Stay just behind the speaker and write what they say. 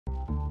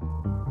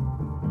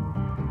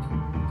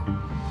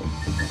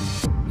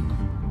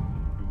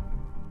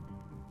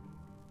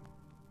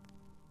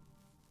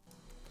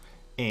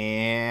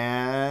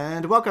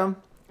And welcome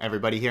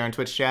everybody here on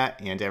Twitch chat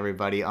and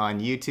everybody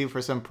on YouTube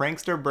for some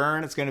Prankster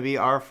Burn. It's going to be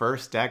our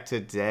first deck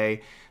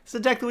today. It's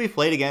a deck that we've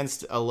played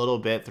against a little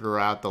bit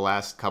throughout the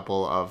last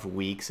couple of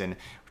weeks, and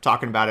we're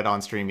talking about it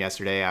on stream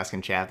yesterday,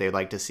 asking chat if they'd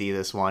like to see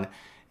this one,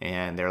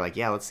 and they're like,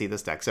 yeah, let's see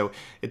this deck. So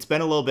it's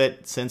been a little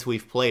bit since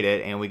we've played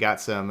it, and we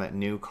got some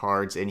new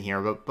cards in here,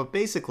 but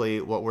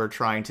basically what we're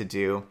trying to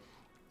do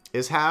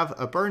is have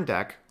a burn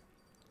deck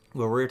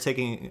where we're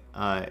taking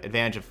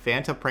advantage of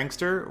Phantom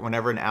Prankster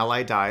whenever an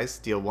ally dies,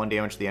 deal 1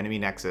 damage to the enemy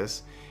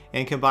nexus,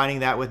 and combining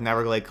that with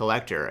Neverglade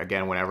Collector.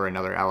 Again, whenever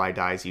another ally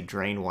dies, you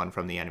drain 1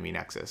 from the enemy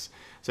nexus.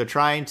 So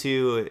trying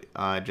to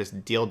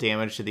just deal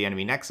damage to the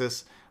enemy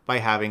nexus by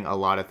having a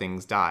lot of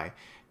things die.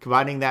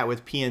 Combining that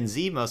with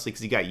PNZ, mostly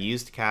because you got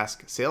Used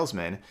Cask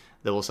Salesman,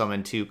 that will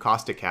summon 2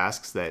 Caustic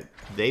Casks that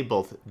they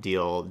both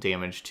deal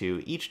damage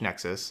to each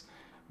nexus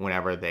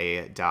whenever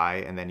they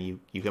die, and then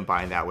you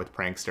combine that with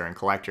Prankster and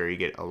Collector, you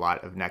get a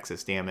lot of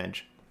Nexus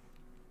damage.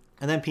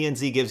 And then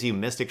PNZ gives you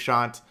Mystic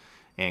Shot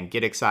and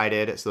Get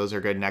Excited, so those are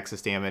good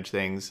Nexus damage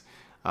things.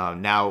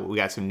 Now we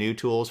got some new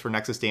tools for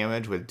Nexus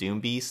damage with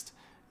Doom Beast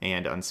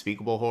and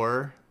Unspeakable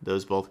Horror.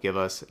 Those both give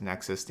us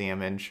Nexus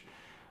damage.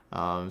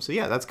 So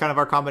yeah, that's kind of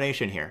our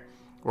combination here.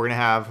 We're gonna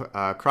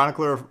have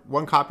Chronicler,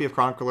 1 copy of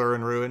Chronicler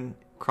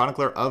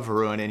of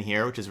Ruin in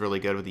here, which is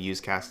really good with the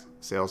Used Cask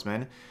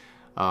Salesman.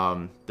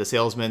 The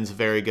Salesman's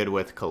very good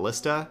with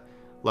Kalista,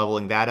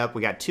 leveling that up.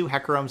 We got 2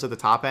 Hecarims at the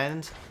top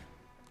end.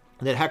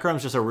 That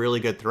Hecarim's just a really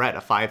good threat,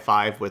 a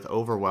 5/5 with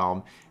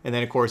Overwhelm. And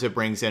then, of course, it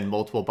brings in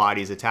multiple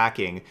bodies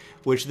attacking,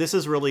 which this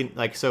is really,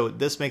 like, so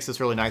this makes this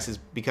really nice is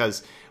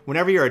because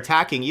whenever you're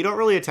attacking, you don't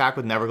really attack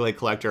with Neverglade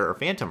Collector or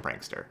Phantom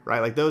Prankster, right?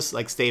 Like, those,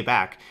 like, stay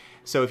back.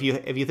 So if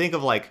you think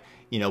of, like,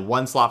 you know,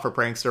 1 slot for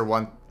Prankster,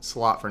 1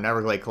 slot for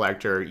Neverglade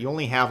Collector, you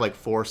only have, like,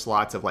 4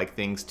 slots of, like,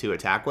 things to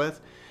attack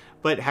with.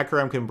 But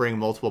Hecarim can bring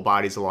multiple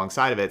bodies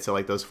alongside of it, so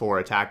like those 4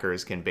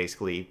 attackers can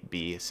basically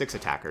be 6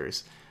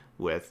 attackers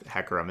with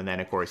Hecarim. And then,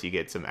 of course, you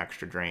get some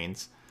extra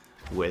drains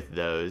with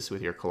those,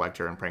 with your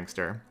Collector and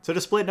Prankster. So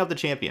just splitting up the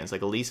champions.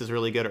 Like, Elise is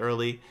really good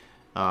early,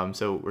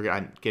 so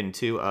we're getting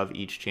 2 of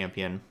each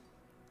champion.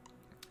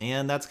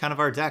 And that's kind of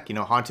our deck. You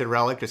know, Haunted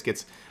Relic just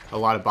gets a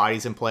lot of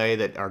bodies in play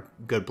that are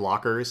good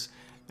blockers,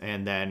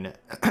 and then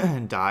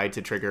die to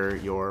trigger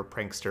your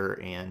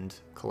Prankster and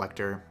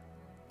Collector.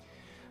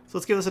 So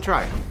let's give this a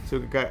try. So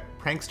we've got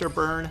Prankster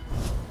Burn.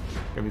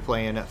 We're going to be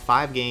playing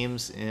 5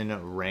 games in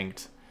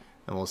Ranked,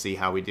 and we'll see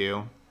how we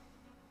do.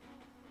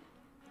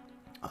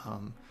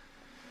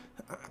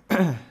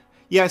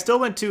 Yeah, I still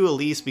went to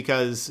Elise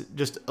because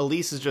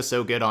Elise is just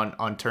so good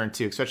on turn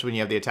 2, especially when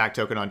you have the attack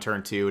token on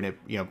turn 2, and it,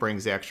 you know,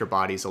 brings the extra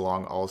bodies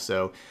along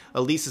also.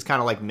 Elise is kind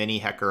of like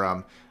mini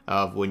Hecarim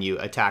of when you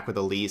attack with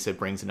Elise, it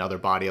brings another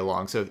body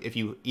along. So if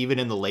you, even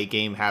in the late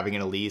game, having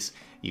an Elise,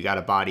 you got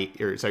a body,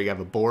 or sorry, you have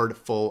a board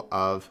full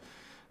of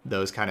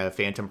those kind of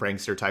Phantom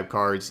Prankster type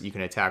cards. You can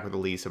attack with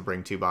Elise and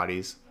bring 2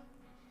 bodies.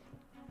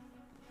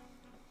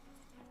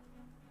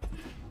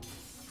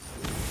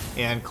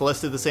 And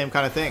Kalista, the same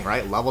kind of thing,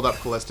 right? Leveled up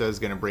Kalista is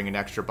going to bring an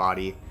extra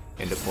body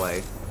into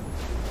play.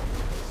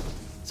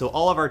 So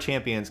all of our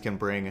champions can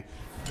bring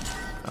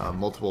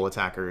multiple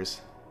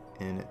attackers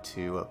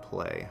into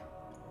play.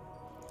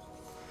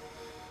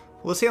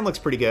 Well, this hand looks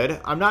pretty good.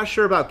 I'm not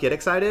sure about Get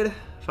Excited.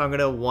 If I'm going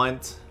to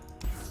want...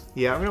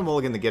 Yeah, I'm going to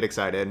mulligan the Get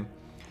Excited.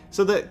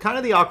 So the kind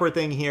of the awkward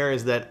thing here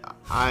is that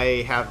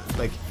I have,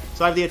 like...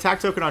 So I have the attack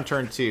token on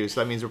turn 2,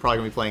 so that means we're probably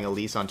going to be playing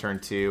Elise on turn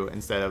 2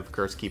 instead of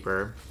Curse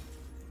Keeper.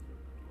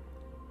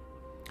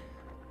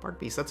 Bark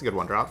Beast, that's a good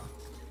 1-drop.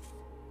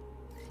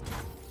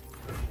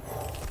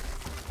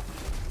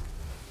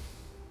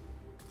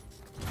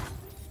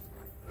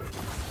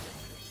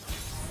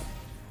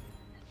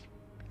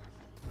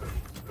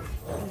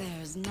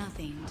 There's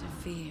nothing to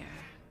fear.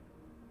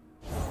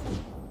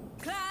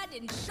 Clad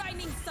in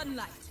shining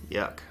sunlight.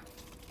 Yuck.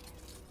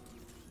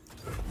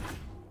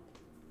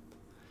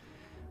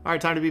 All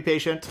right, time to be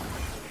patient.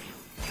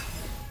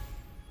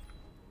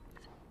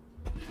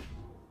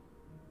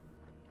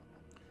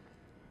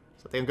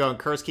 So I think I'm going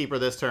Curse Keeper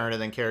this turn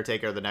and then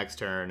Caretaker the next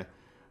turn.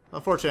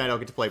 Unfortunately, I don't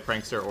get to play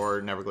Prankster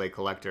or Neverglade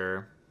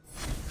Collector.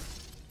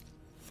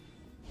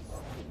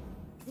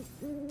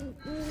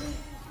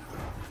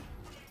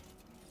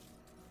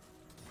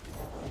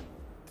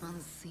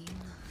 Unseen.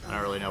 I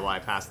don't really know why I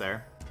passed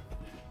there.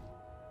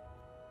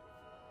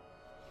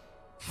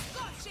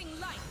 Scorching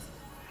light.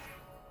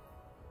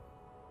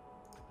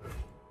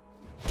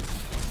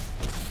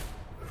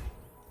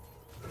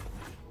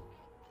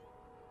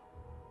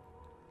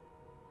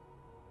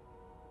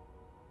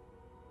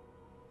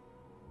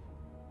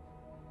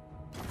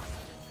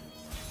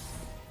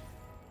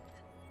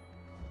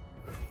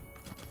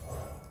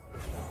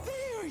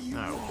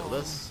 Alright, we'll kill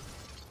this.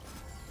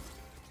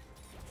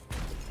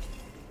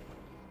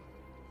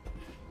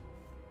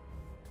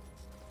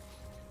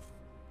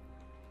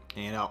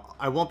 And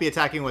I won't be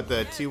attacking with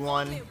the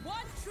 2/1.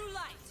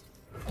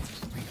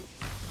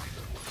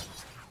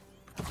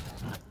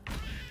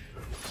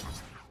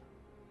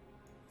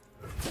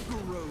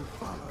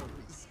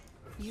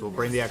 So we'll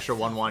bring the extra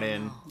 1/1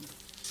 in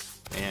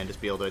and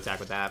just be able to attack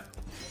with that.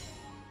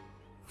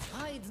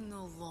 Hide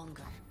no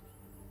longer.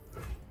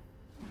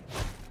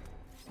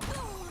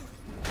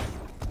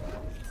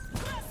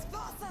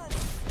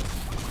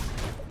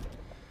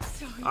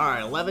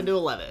 Alright, 11 to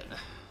 11.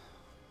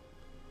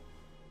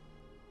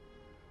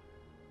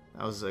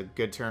 That was a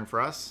good turn for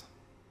us.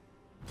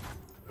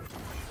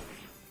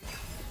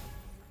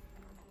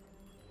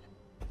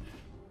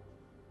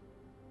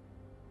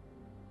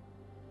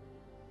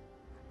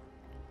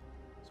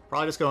 So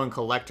probably just go in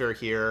Collector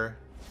here.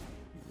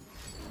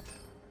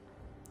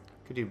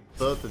 Could do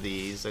both of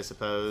these, I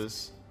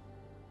suppose.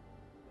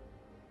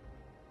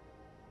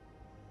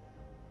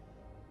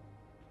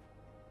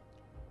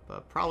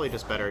 But probably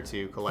just better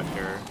to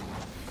Collector.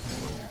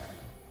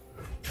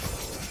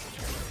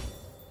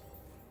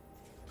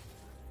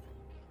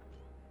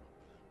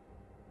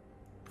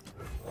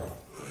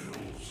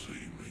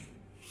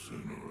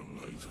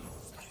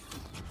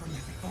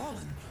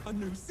 A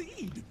new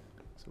seed.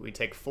 So we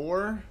take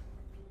 4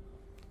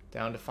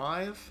 down to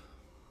 5.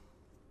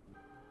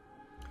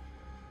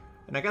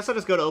 And I guess I'll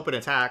just go to open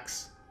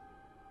attacks.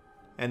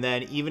 And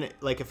then even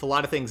like if a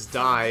lot of things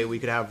die, we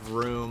could have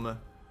room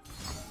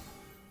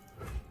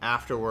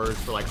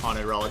afterwards for like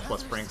Haunted Relic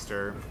plus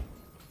Prankster.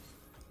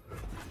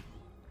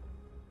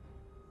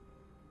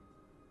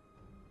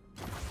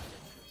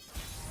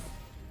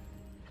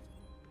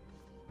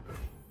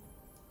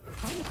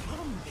 How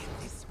come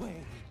this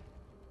way?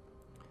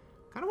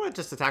 Kind of want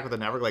to just attack with the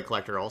Neverglade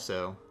Collector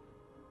also.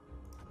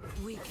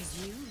 We could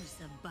use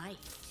a bite.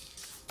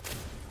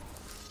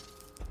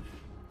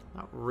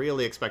 Not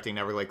really expecting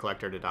Neverglade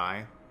Collector to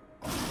die.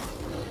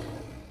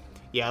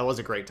 Yeah, it was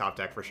a great top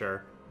deck for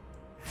sure.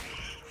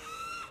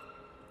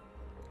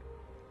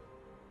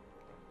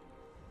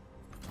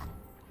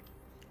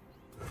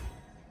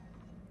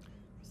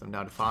 So I'm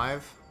down to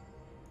 5.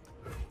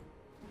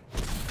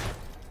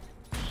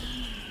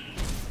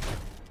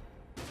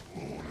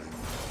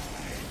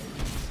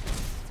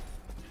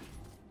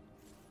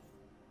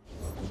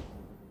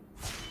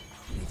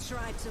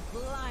 Tried to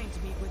blind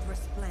me with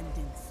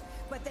resplendence,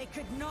 but they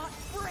could not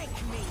break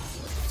me.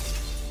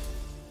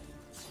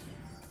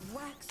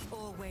 Wax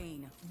or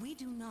wane, we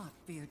do not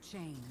fear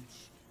change.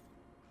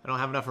 I don't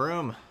have enough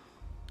room.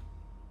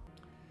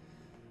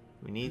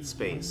 We need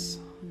space.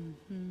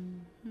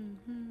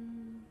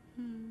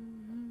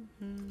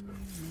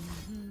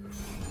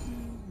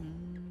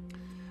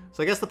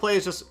 So I guess the play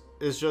is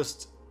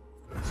just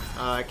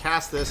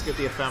cast this, get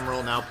the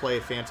Ephemeral, now play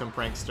Phantom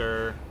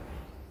Prankster.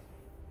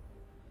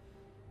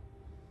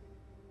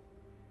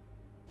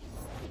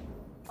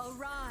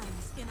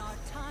 Arise in our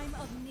time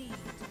of need.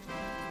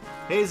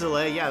 Hey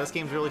Zale, yeah, this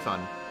game's really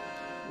fun.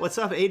 What's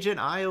up, Agent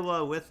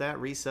Iowa, with that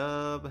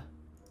resub?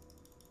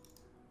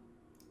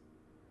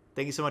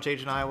 Thank you so much,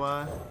 Agent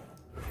Iowa.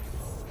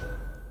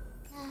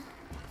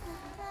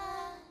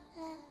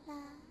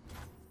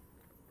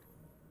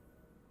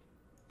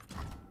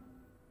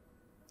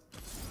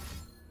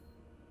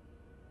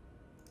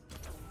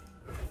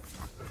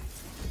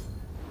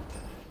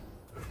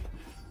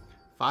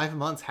 Five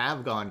months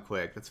have gone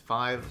quick. That's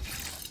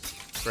 5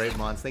 great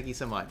months. Thank you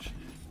so much.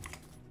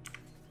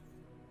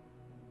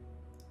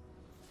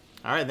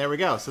 All right, there we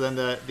go. So then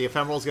the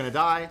Ephemeral is going to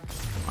die.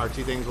 Our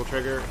 2 things will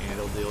trigger, and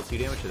it'll deal 2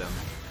 damage to them.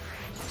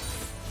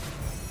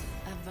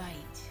 A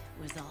bite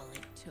was all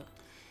it took.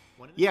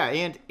 Yeah,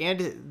 and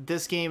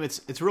this game,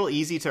 it's real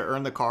easy to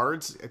earn the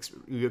cards,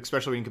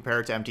 especially when you compare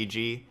it to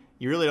MTG.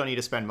 You really don't need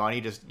to spend money.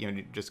 Just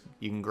you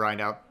can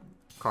grind out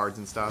cards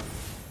and stuff.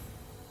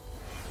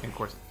 And of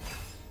course,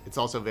 it's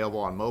also available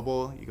on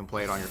mobile. You can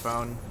play it on your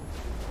phone.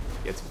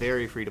 It's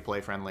very free to play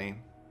friendly.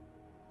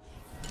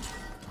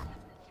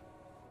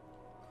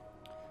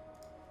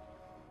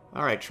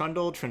 All right,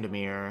 Trundle,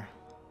 Tryndamere.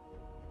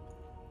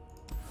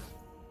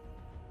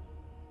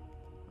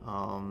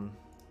 I'm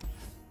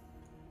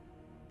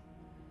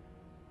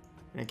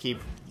gonna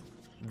keep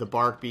the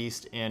Bark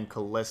Beast and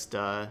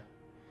Kalista.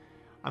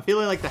 I'm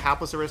feeling like the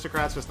Hapless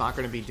Aristocrat's just not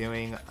gonna be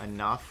doing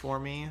enough for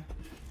me,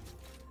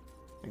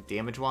 like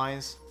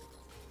damage-wise.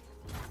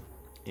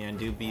 And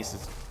Dude Beast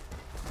is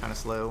kind of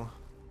slow.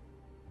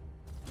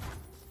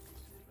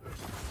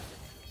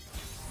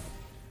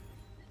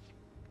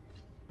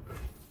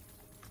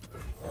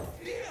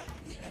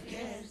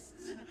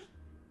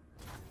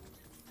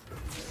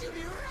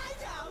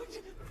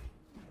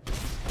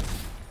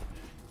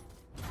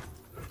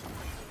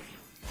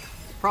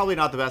 Probably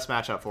not the best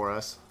matchup for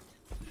us.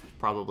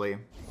 Probably.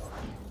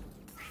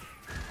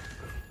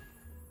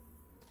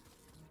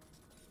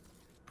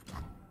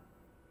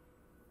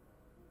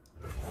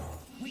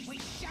 We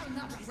shall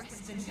not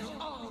rest until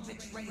all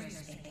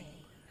betrayers pay.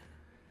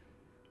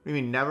 You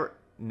mean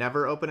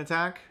never open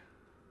attack?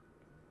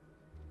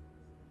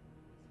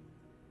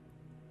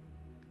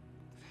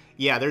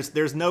 Yeah,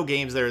 there's no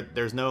games there.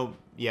 There's no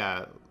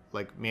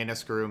like Mana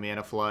Screw,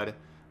 Mana Flood.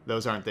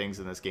 Those aren't things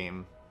in this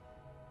game.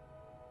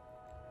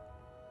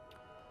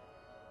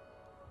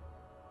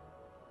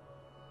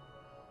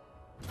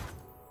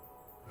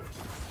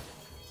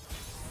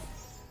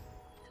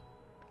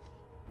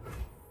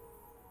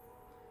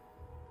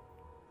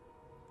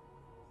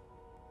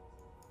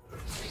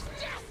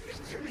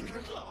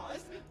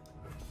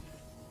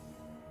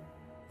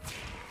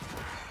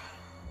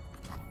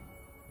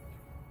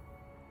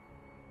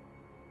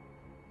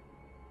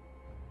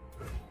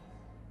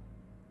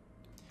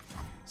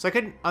 So I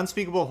could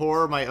Unspeakable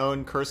Horror my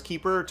own Curse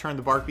Keeper, turn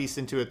the Bark Beast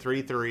into a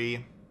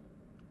 3/3.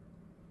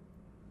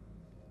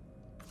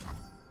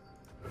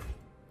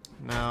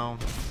 No.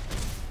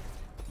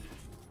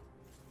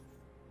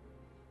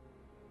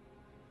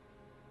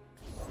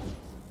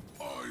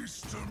 Ice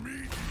to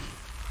meet.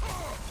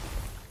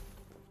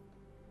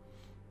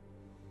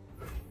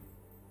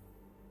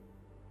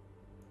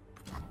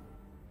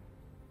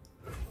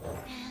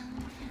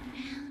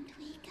 Round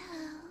we go.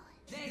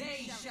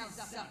 They shall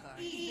suffer,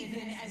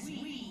 even as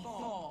we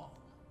fall.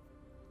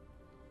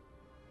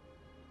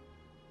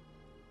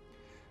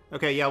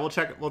 Okay, yeah, we'll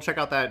check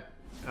out that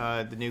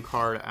the new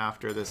card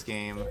after this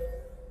game.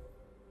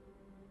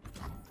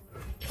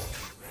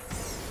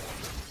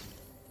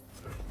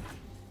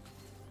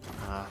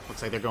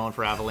 Looks like they're going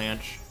for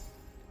Avalanche.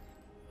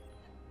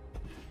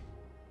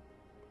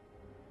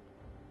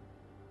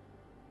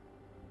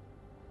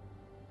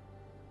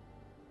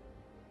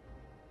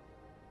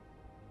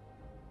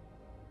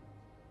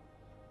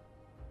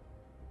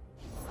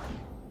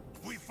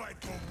 We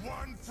fight for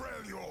one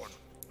Freljord.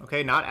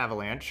 Okay, not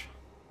Avalanche.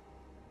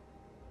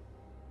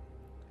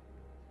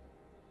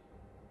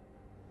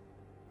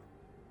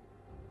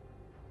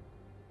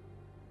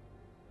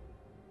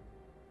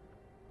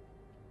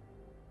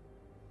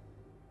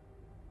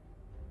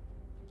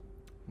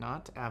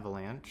 Not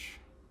Avalanche.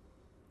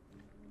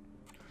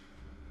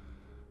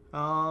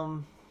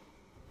 So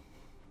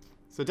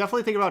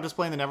definitely think about just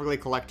playing the Neverglade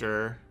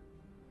Collector.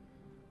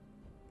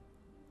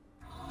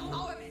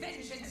 Our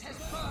vengeance has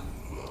come.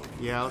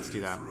 Yeah, let's do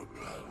that.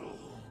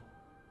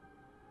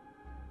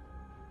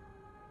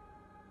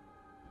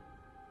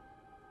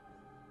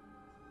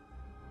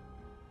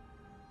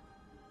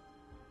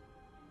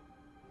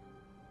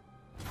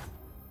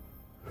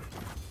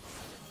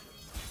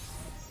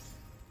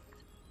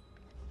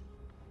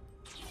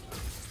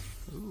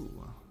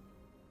 Ooh.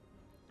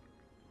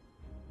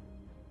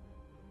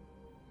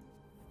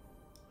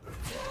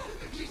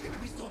 She's gonna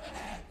be so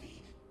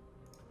happy.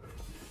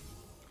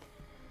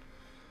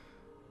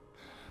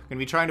 Gonna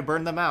be trying to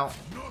burn them out.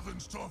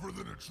 Nothing's tougher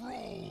than a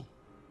troll.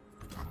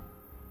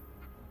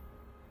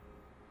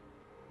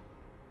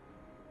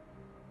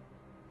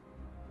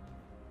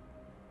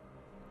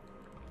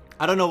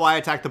 I don't know why I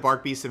attacked the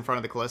Bark Beast in front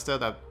of the Kalista.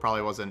 That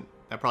probably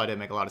didn't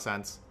make a lot of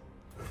sense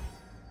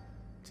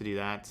to do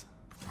that.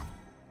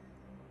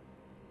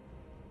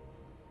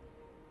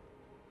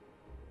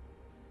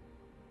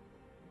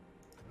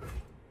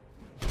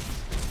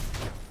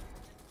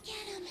 Get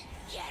him!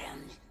 Get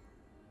him!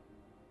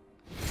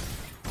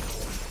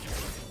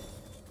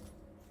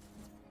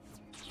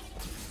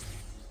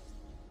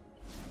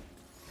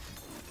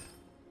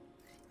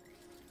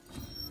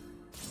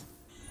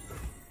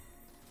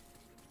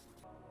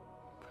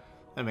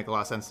 That'd make a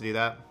lot of sense to do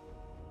that.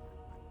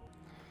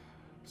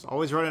 Just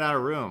always running out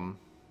of room.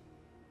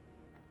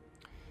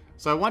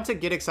 So I want to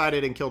get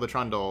excited and kill the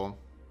Trundle,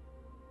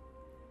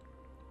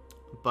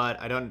 but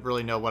I don't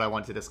really know what I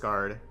want to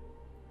discard.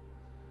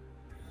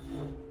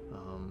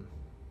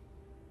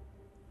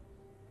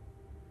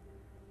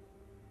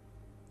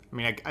 I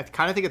mean, I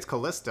kind of think it's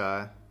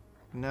Kalista.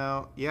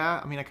 No,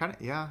 yeah, I mean, I kind of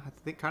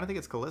think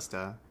it's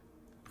Kalista.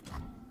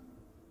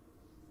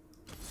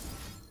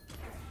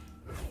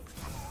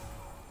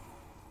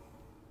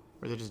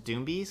 Or is it just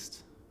Doom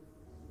Beast?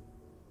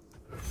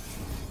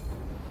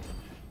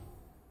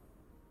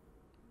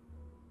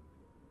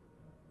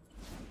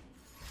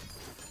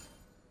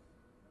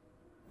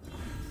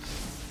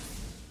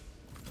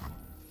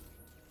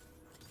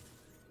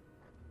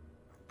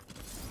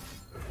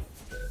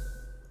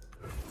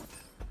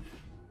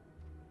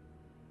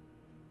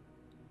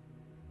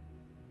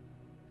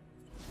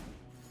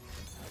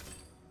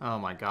 Oh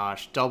my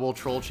gosh, double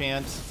Troll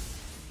Chant?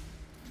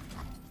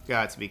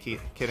 Got to be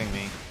kidding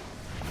me.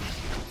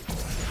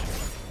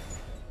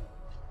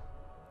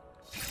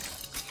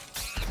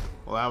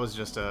 Well, that was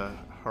just a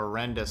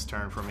horrendous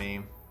turn for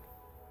me.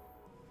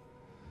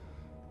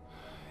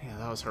 Yeah,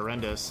 that was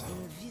horrendous.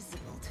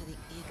 Invisible to the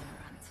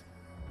ignorant.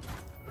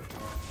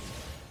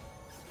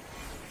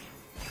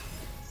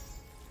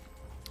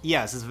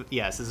 Yes,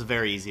 this is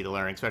very easy to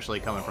learn, especially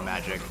coming from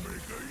Magic.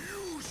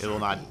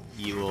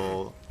 You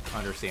will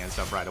understand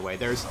stuff right away.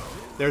 There's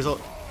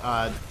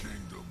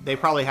they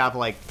probably have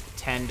like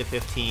 10 to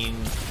 15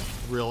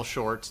 real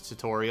short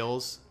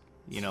tutorials,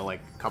 you know,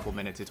 like a couple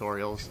minute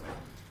tutorials.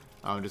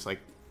 Just like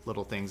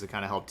little things that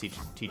kind of help teach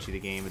you the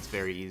game. It's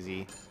very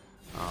easy.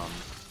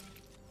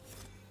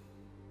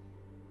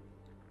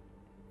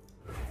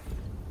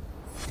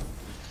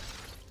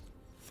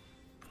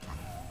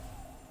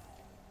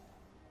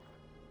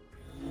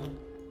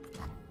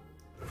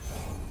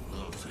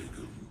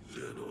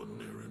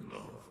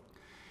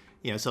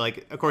 You know, so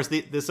like, of course,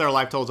 this is our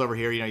life totals over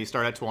here. You know, you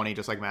start at 20,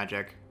 just like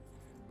Magic.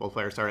 Both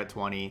players start at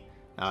 20.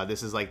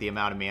 This is like the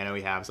amount of mana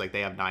we have. It's like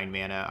they have 9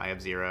 mana, I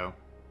have 0.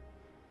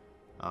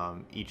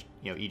 Each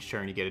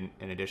turn you get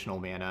an additional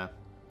mana.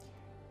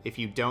 If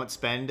you don't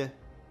spend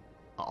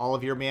all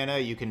of your mana,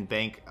 you can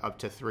bank up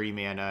to 3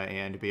 mana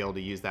and be able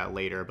to use that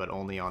later, but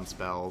only on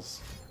spells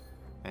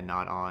and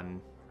not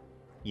on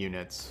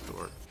units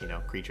or, you know,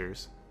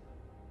 creatures.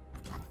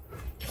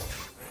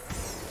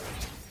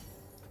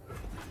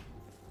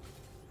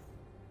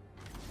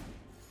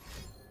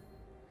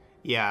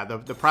 Yeah,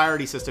 the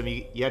priority system,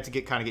 you have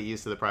to kind of get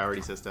used to the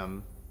priority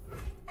system.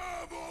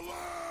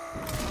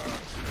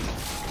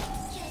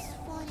 Just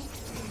wanted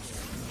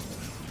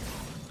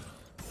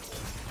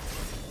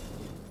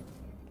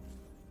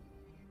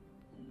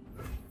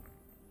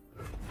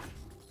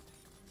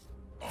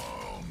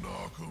I'll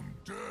knock 'em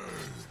dead.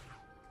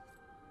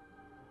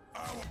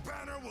 Our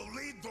banner will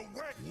lead the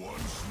way. One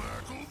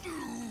smack'll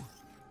do.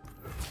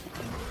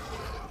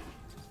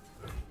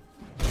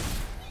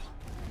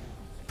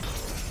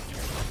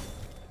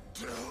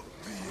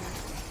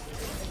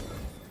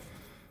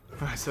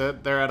 Alright, so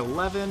they're at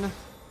 11.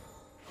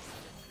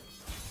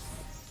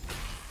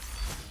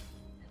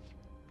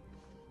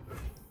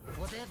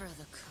 Whatever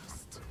the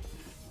cost.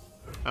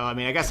 Oh, I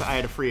mean, I guess I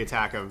had a free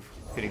attack of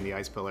hitting the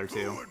ice pillar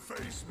too. Who would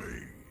face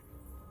me?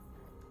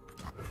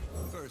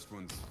 First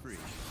one's free.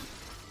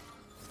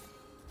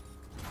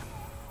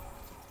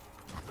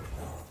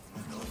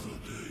 Another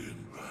day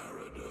in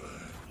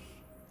paradise.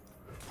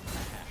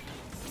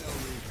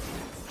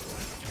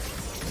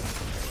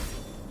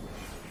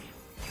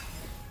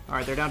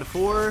 Alright, they're down to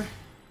 4.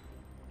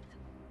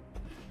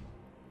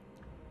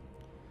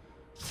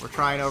 We're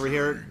trying over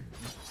here.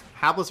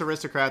 Hapless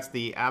Aristocrat's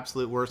the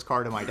absolute worst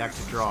card in my deck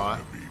to draw.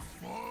 Be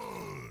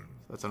fun.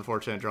 That's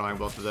unfortunate drawing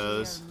both of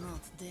those. Fear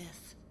not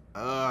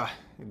death.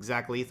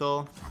 Exact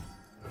lethal.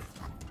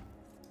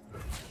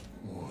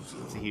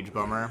 It's a huge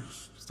bummer.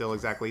 Still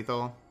exact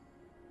lethal.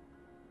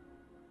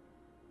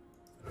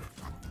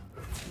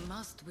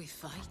 Must we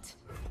fight?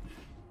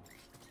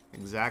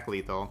 Exact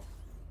lethal.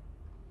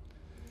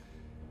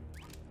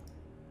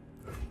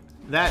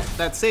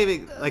 That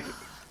saving, like,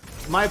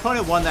 my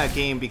opponent won that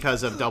game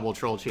because of double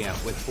Troll Chant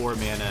with 4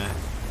 mana,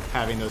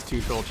 having those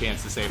 2 Troll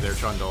Chants to save their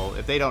Trundle.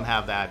 If they don't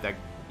have that,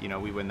 you know,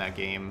 we win that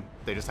game.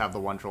 They just have the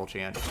 1 Troll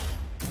Chant.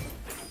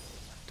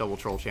 Double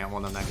Troll Chant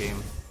won them that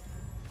game.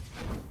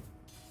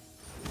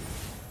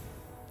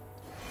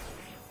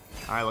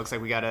 Alright, looks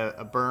like we got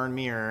a burn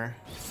mirror.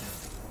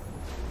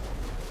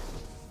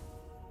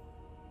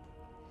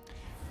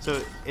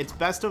 So it's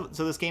so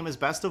this game is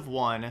best of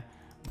 1,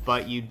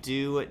 but you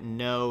do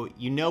know,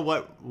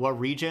 what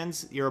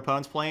regions your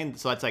opponent's playing.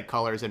 So that's like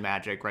colors and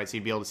magic, right? So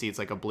you'd be able to see it's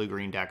like a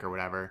blue-green deck or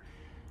whatever.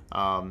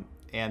 And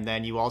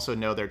then you also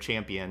know their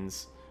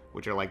champions,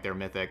 which are like their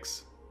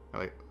mythics,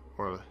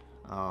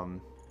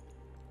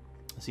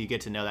 so you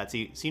get to know that. So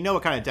you know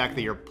what kind of deck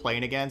that you're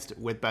playing against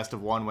with best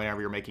of 1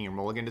 whenever you're making your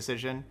mulligan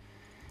decision.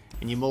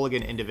 And you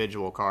mulligan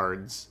individual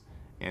cards,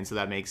 and so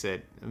that makes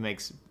it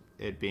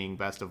being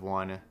best of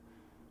 1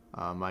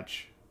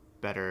 much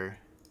better.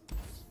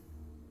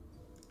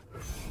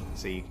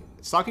 See,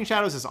 Stalking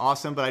Shadows is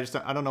awesome, but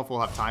I don't know if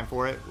we'll have time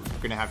for it.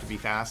 We're gonna have to be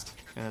fast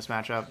in this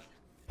matchup.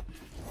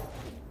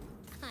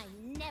 I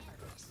never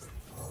miss.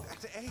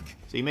 That's an egg.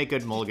 So you make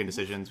good mulligan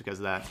decisions because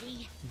of that.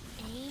 We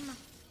aim.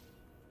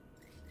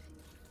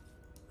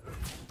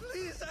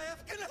 Please, I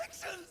have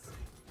connections.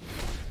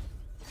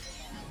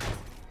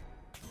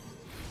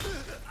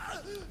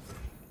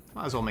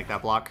 Might as well make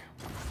that block.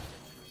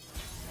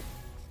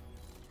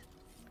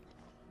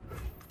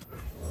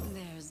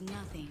 There's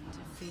nothing to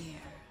fear.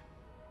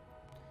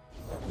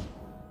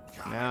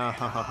 No,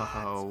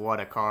 what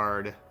a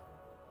card.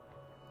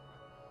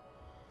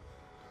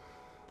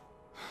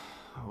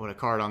 What a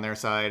card on their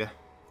side.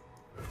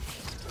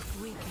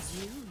 We could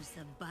use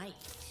a bite.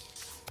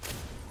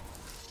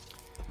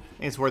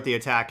 It's worth the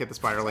attack. Get the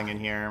Spiderling in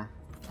here.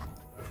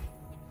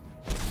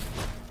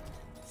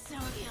 So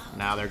young.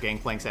 Now their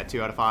Gangplank's at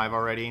 2 out of 5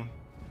 already.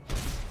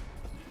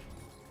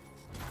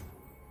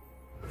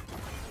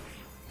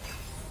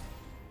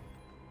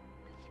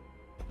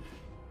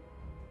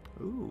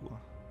 Ooh.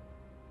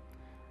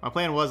 My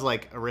plan was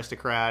like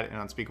Aristocrat and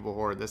Unspeakable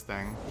Horde, this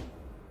thing.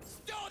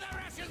 Store the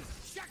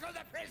rations, shackle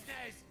the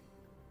prisoners.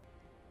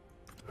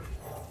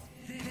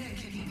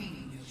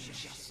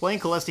 Playing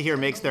Kalista here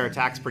makes their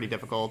attacks pretty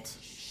difficult.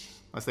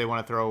 Unless they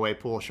want to throw away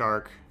Pool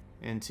Shark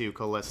into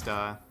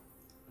Kalista.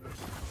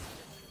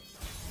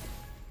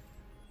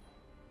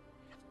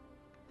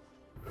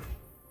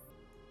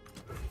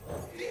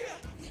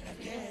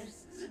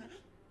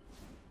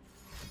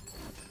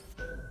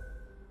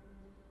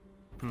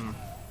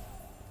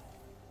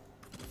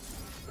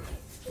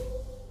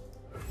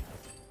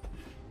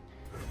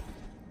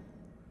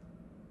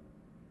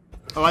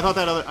 Oh, I thought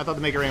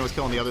the Mega Rain was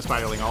killing the other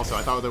Spiderling also.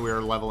 I thought that we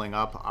were leveling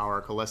up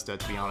our Kalista,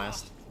 to be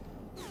honest.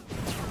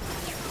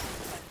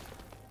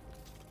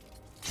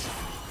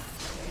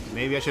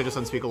 Maybe I should just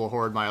Unspeakable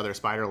Horde my other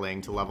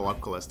Spiderling to level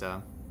up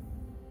Kalista.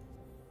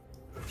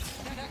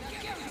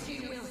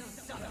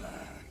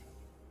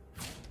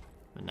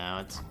 But now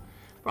it's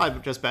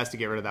probably just best to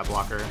get rid of that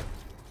blocker.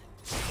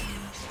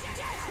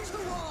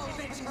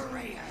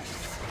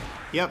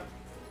 Yep.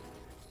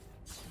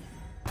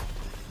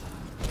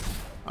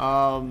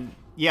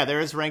 Yeah,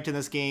 there is ranked in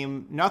this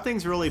game.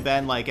 Nothing's really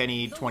been like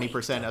any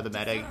 20% of the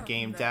meta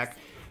game deck.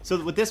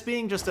 So with this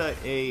being just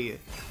a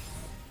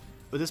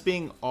with this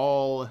being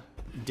all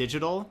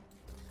digital,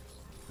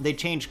 they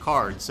change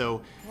cards.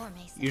 So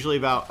usually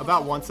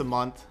about once a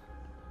month,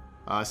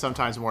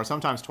 sometimes more,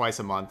 sometimes twice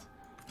a month,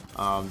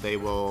 they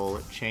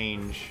will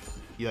change.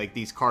 Like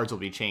these cards will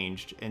be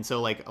changed, and so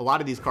like a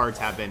lot of these cards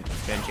have been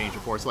changed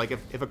before. So like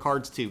if a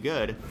card's too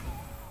good,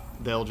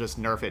 they'll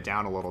just nerf it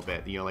down a little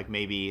bit. You know, like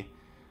maybe,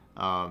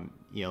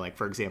 you know, like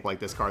for example, like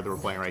this card that we're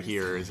playing right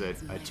here is a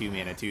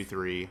 2-mana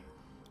 2/3.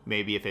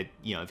 Maybe if it,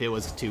 you know, if it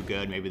was too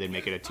good, maybe they'd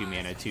make it a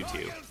 2-mana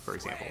 2/2, for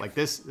example. Like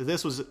this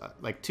was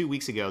like 2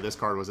 weeks ago. This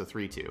card was a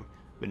 3/2,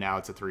 but now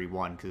it's a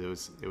 3/1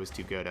 because it was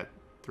too good at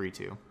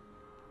 3/2.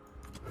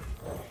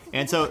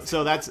 And so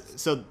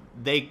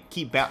they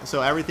keep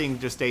so everything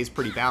just stays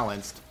pretty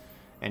balanced,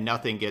 and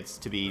nothing gets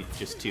to be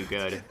just too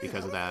good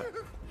because of that.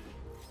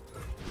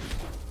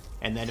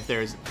 And then if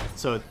there's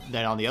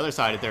then on the other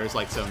side, if there's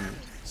like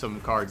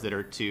some cards that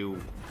are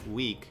too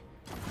weak,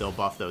 they'll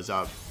buff those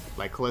up.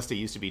 Like Kalista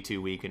used to be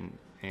too weak,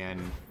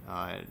 and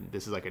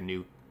this is like a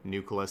new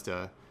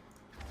Kalista,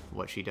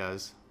 what she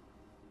does.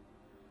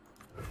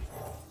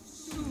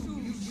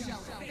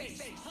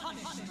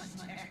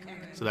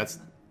 So that's.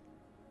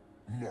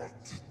 Not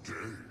today.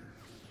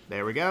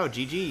 There we go,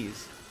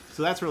 GG's.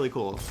 So that's really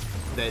cool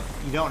that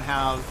you don't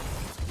have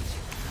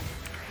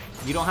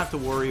to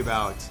worry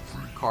about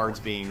cards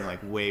being like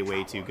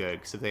way too good,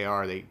 because if they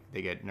are, they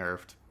get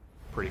nerfed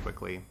pretty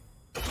quickly.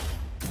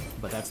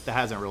 But that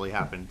hasn't really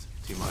happened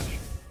too much.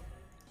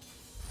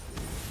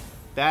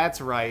 That's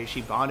right,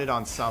 she bonded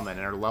on summon,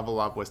 and her level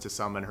up was to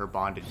summon her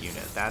bonded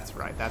unit. That's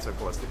right, that's what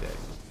Kalista did.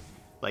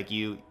 Like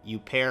you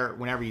pair,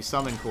 whenever you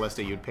summon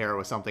Kalista, you'd pair it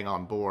with something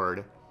on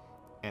board,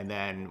 and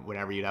then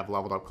whenever you'd have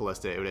leveled up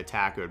Kalista, it would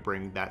attack, it would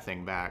bring that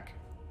thing back.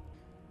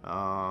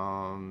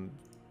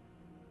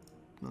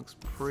 Looks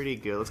pretty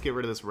good. Let's get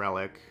rid of this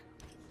relic.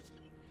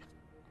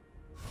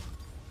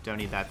 Don't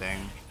need that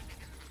thing.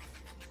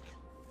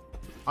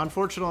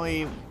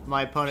 Unfortunately,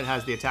 my opponent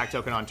has the attack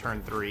token on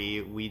turn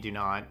 3. We do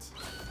not.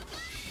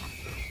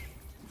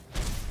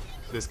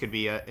 This could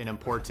be an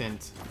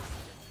important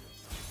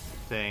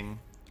thing.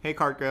 Hey,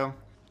 Cartgo.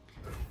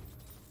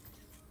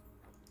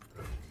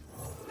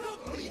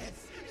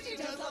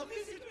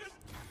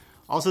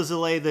 Also,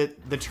 Zilay,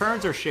 the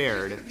turns are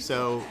shared.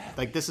 So,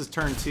 like, this is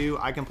turn 2.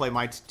 I can play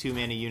my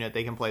 2-mana unit.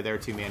 They can play their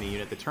 2-mana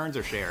unit. The turns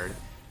are shared.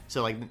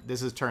 So, like,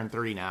 this is turn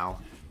 3 now.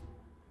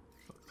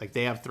 Like,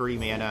 they have 3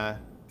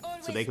 mana,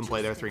 so they can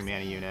play their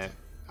 3-mana unit.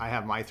 I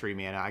have my 3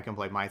 mana. I can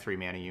play my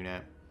 3-mana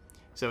unit.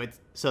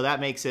 So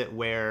that makes it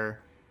where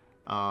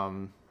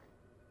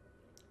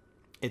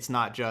it's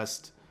not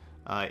just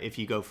if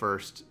you go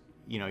first,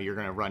 you know, you're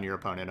going to run your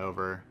opponent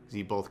over, because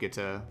you both get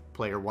to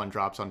play your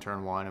 1-drops on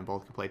turn 1 and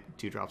both can play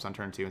 2-drops on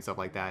turn 2 and stuff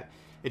like that.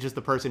 It's just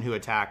the person who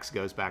attacks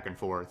goes back and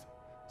forth.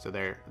 So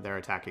they're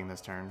attacking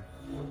this turn.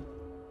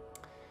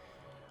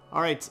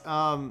 All right,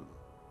 so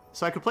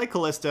I could play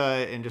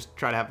Kalista and just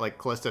try to have like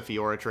Kalista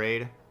Fiora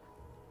trade.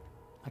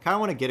 I kind of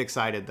want to get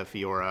excited the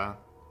Fiora.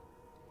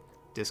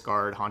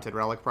 Discard Haunted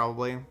Relic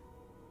probably.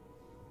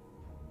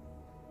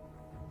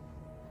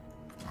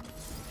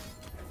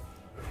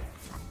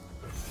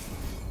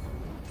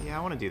 Yeah,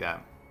 I want to do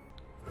that.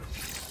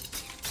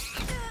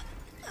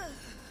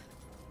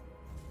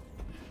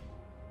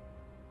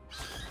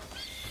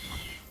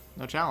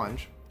 No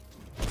challenge.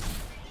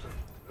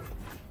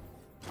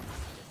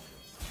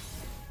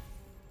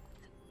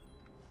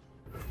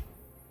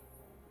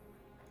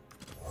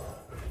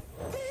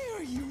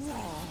 There you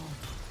are.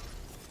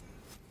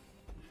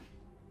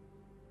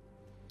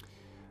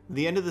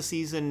 The end of the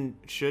season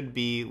should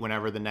be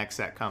whenever the next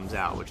set comes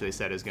out, which they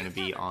said is going to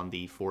be on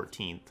the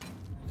 14th.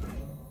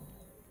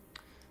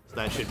 So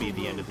that should be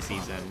the end of the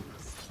season.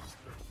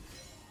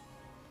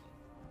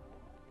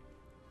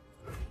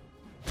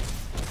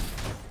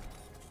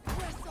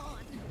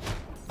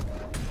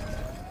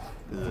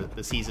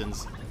 The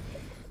seasons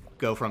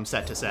go from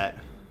set to set.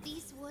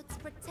 These woods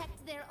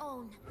protect their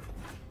own.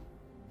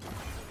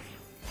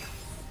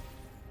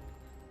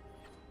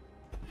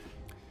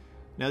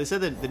 No, they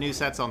said that the new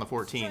set's on the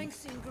 14th.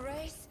 Strength in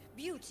grace,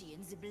 beauty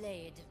in the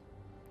blade.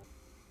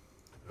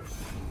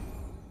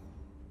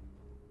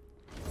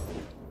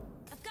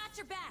 I've got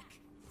your back.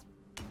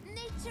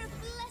 Nature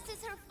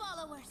blesses her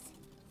followers.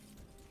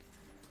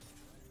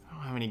 I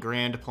don't have any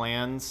grand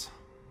plans.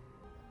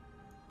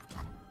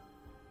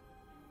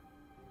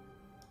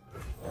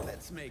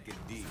 Let's make a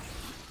deal.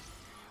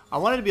 I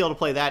wanted to be able to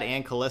play that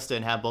and Kalista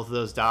and have both of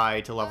those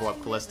die to level up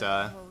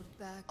Kalista. Hold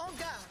back. On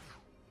guard.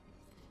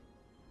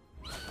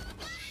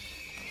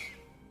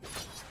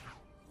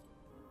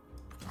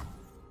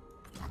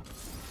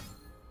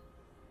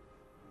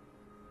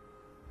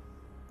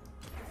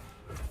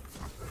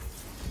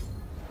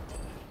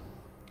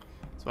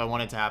 So I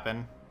want it to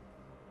happen.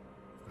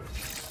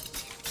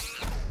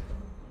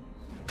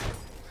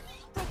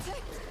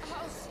 Protect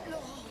House Law.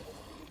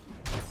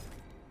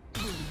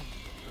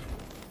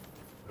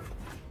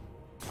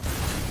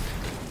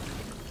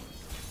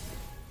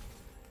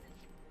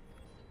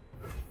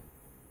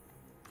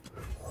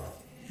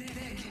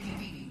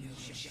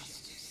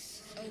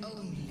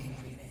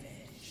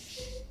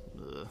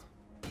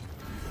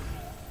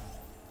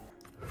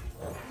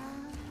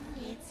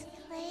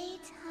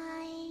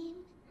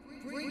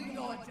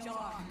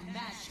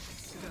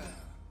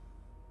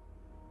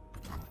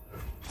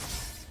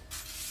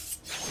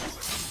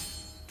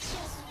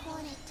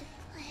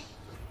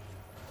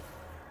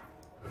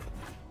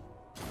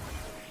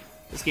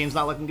 This game's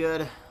not looking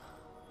good.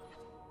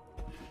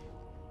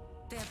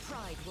 Their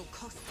pride will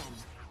cost them.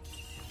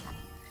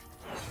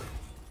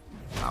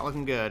 Not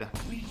looking good.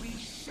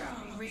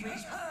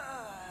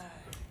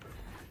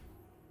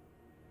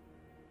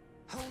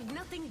 Hold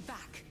nothing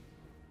back.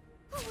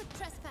 Who would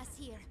trespass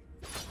here?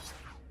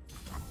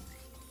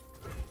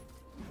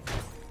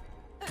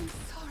 I'm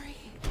sorry.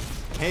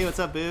 Hey, what's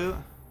up, Boo?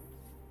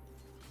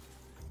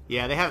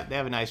 Yeah, they have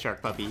a nice shark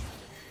puppy.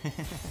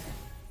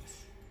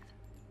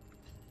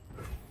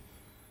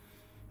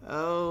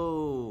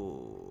 Oh,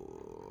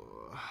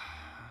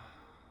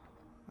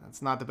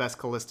 that's not the best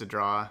Kalista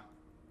draw.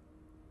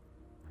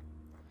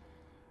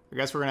 I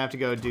guess we're gonna have to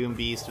go Doom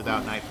Beast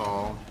without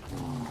Nightfall.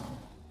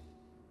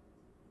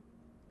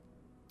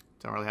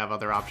 Don't really have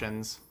other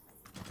options.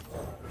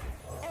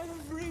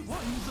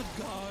 Everyone's a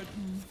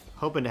garden.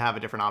 Hoping to have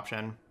a different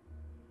option.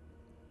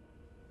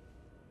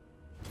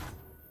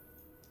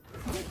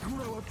 They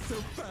grow up so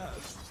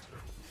fast.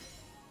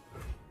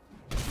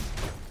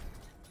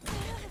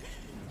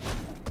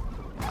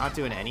 Not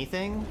doing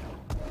anything?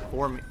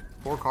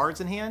 Four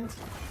cards in hand?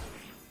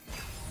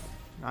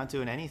 Not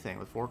doing anything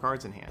with 4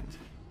 cards in hand.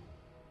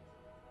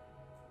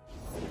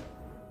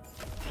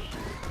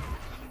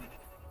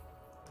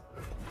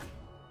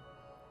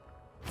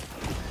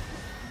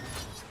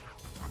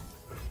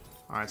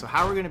 Alright, so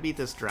how are we going to beat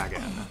this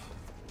dragon?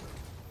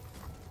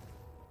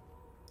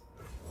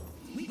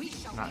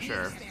 Not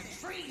sure.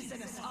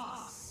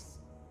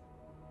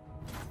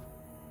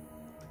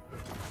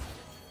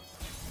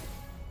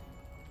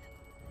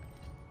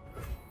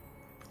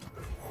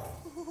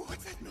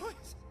 What's that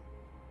noise?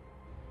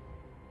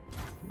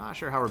 Not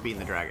sure how we're beating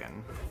the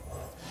dragon.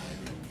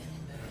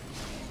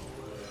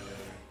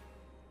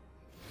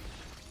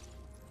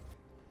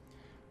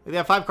 They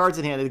have 5 cards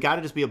in hand. It's got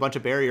to just be a bunch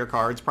of barrier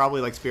cards,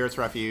 probably like Spirit's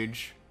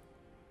Refuge.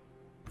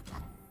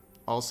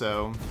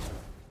 Also,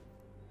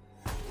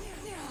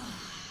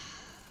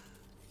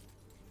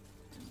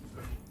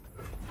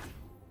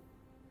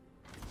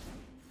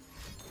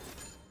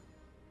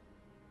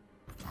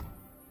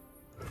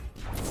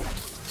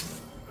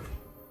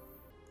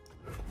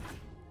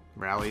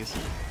 rallies.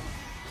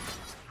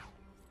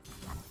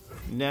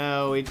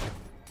 No, we...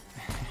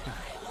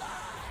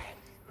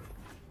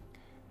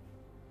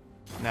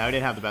 No, I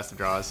didn't have the best of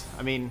draws.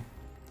 I mean,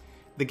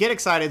 the Get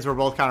Exciteds were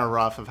both kind of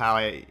rough of how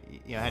I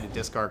had to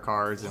discard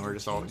cards and we're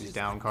just all these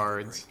down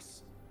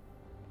cards.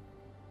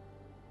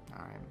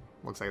 Alright,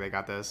 looks like they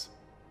got this.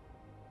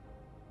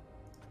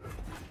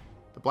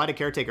 The Blighted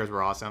Caretakers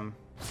were awesome.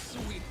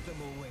 Sweep them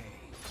away.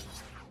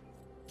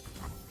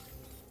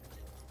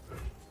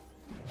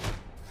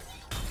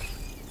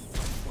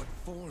 What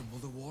form will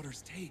the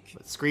waters take?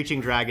 But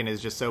Screeching Dragon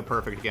is just so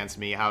perfect against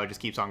me, how it just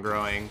keeps on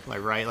growing.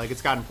 Like, right? Like,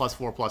 it's gotten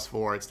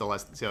 +4/+4, it's still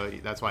less, so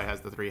that's why it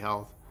has the 3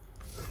 health.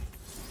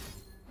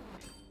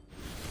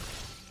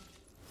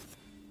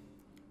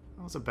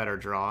 That was a better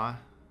draw.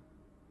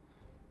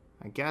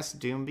 I guess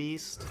Doom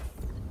Beast.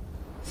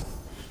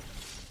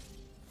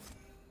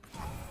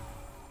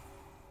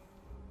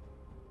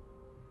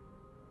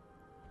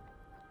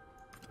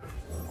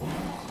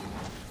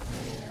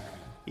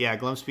 Yeah,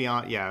 Glimpse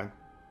Beyond, yeah.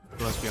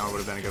 Glimpse Beyond would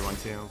have been a good one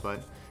too,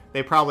 but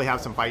they probably have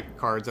some fight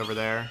cards over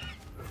there.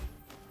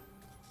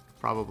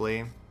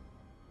 Probably.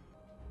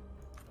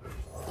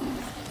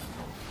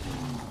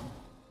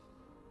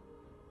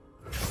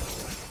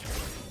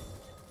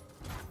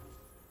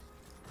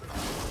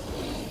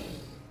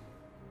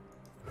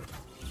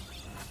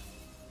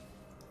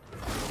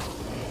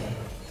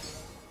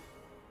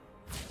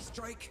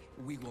 Strike,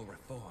 we will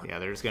reform. Yeah,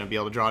 they're just going to be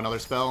able to draw another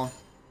spell.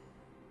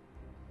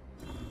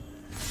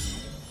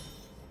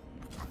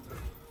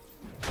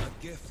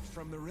 A gift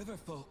from the river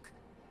folk.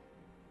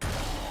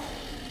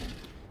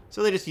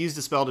 So they just used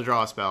a spell to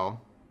draw a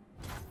spell.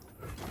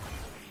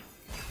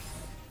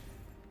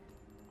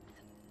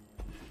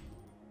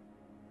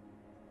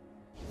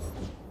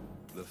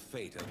 The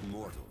fate of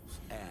mortals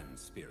and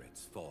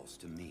spirits falls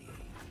to me.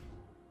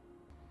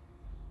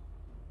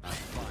 I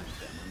find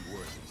them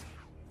unworthy.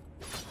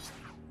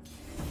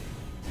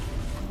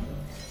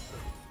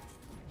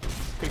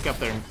 Pick up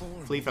their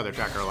Flea Feather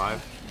Tracker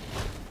alive.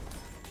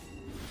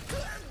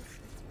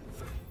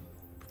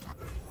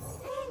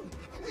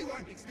 We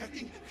weren't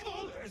expecting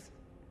callers.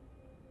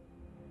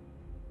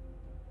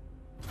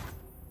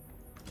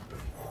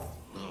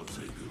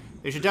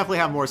 They should definitely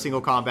have more single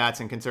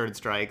combats and concerted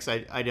strikes. I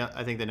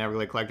think the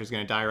Neverglade Collector is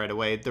going to die right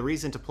away. The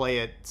reason to play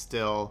it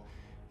still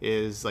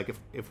is like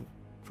if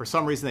for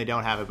some reason they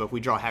don't have it, but if we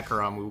draw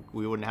Hecarim,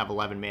 we wouldn't have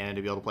 11 mana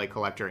to be able to play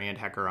Collector and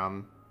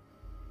Hecarim.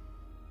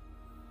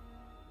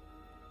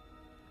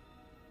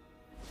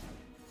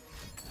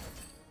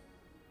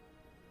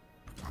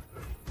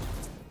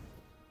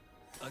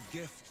 A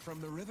gift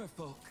from the river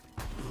folk.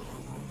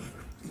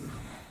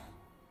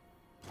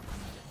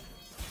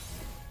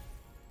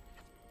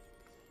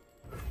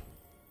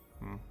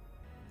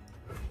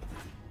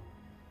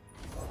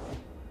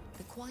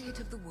 The quiet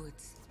of the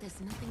woods. There's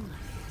nothing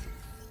like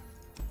it.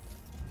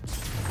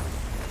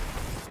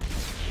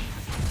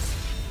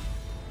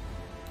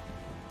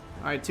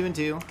 All right, 2 and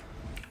 2.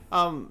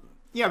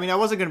 Yeah, I mean, I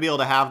wasn't going to be able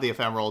to have the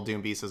Ephemeral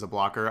Doom Beast as a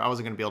blocker. I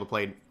wasn't going to be able to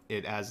play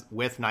it as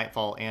with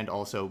Nightfall and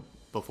also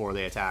before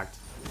they attacked.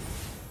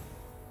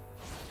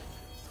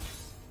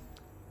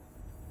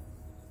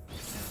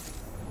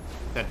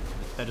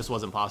 That just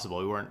wasn't possible.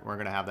 We weren't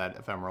going to have that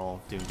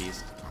Ephemeral Doom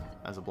Beast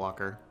as a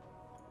blocker.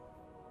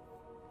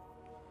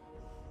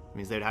 It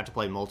means they'd have to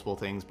play multiple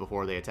things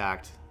before they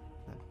attacked.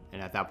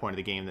 And at that point of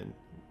the game, then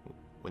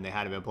when they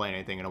hadn't been playing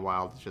anything in a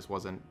while, it just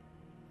wasn't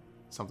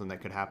something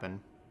that could happen.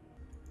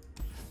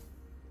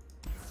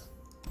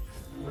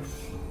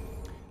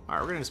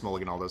 Alright, we're gonna just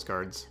mulligan all those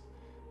cards.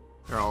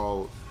 They're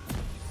all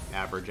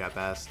average at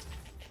best.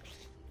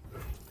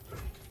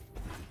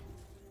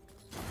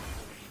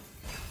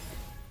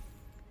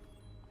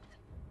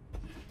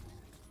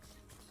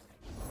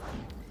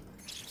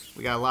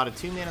 We got a lot of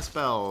 2-mana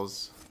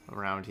spells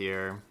around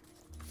here.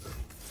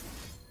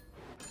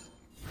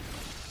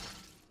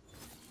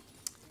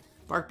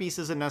 Bark Beast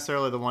isn't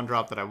necessarily the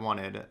 1-drop that I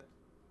wanted,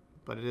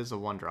 but it is a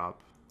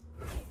 1-drop.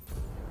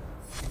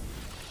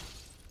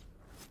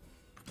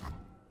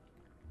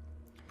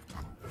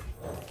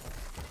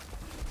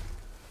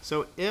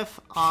 So if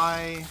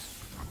I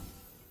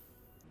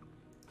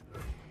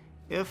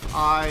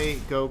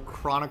go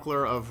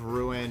Chronicler of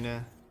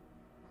Ruin,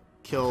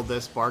 kill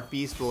this Bark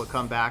Beast, will it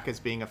come back as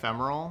being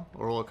ephemeral,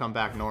 or will it come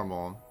back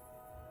normal?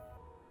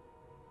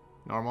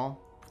 Normal?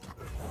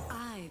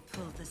 I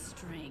pull the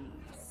strings.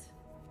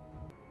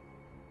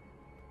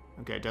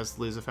 Okay, it does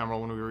lose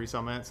ephemeral when we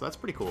resummon it, so that's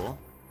pretty cool.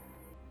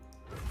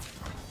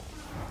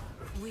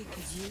 We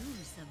could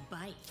use a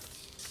bite.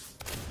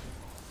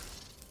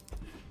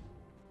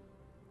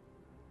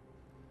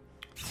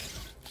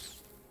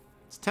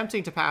 It's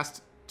tempting to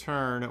pass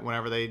turn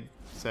whenever they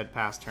said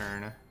pass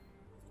turn.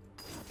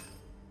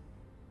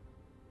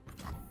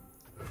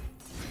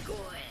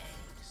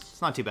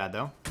 It's not too bad,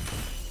 though.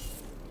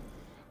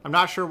 I'm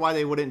not sure why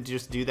they wouldn't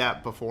just do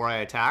that before I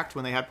attacked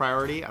when they had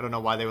priority. I don't know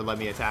why they would let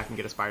me attack and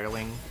get a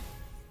Spiderling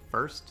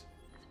first.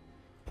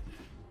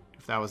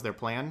 If that was their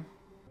plan.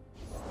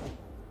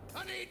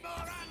 I need more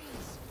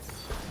hands.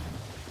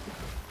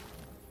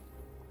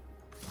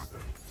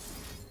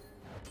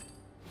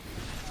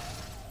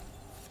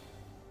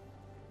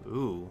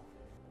 Ooh.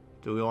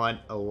 Do we want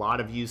a lot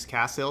of used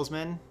cast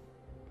salesmen?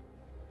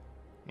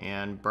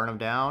 And burn them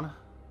down?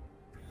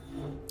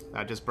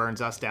 That just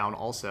burns us down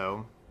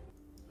also.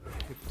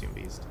 Doom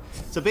Beast.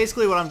 So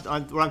basically what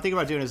I'm thinking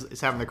about doing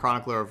is having the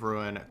Chronicler of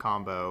Ruin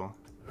combo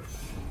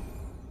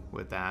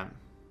with that.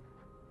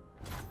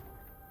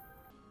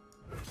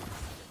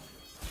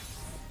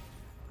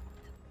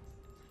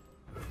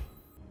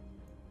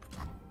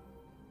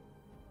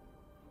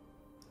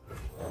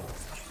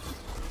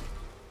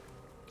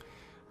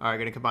 Alright,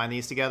 gonna combine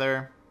these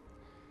together.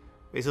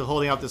 Basically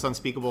holding up this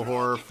Unspeakable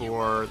Horror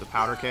for the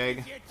Powder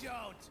Keg.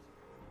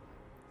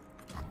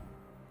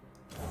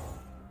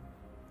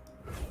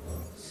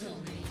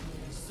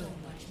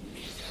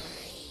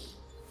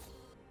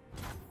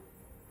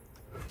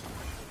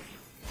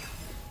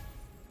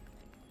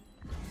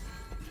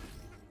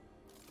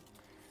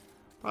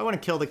 I want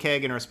to kill the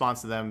keg in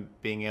response to them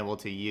being able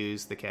to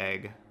use the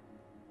keg.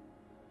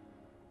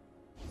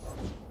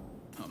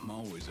 I'm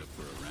always up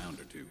for a round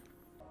or two.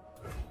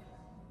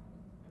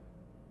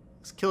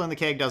 Killing the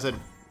keg doesn't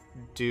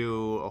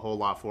do a whole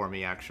lot for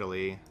me,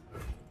 actually.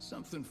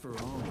 Something for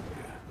all of you.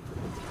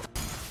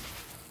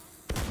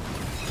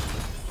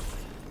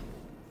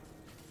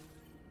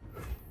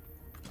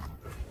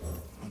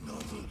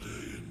 Another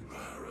day in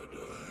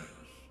paradise.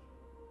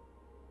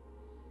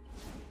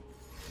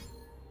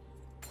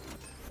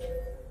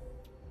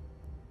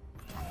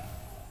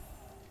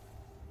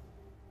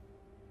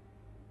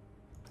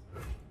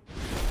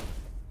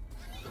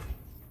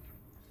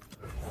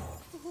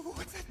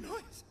 What's that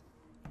noise?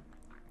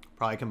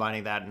 Probably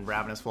combining that and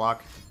Ravenous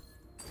Flock.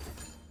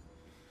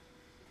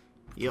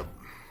 Yep.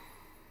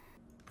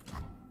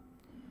 At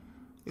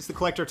least the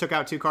Collector took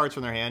out 2 cards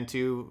from their hand,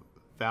 2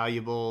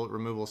 valuable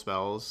removal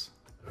spells.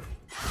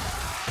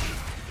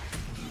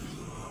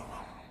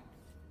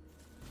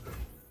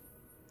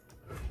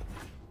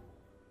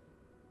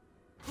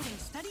 Putting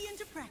study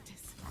into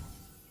practice.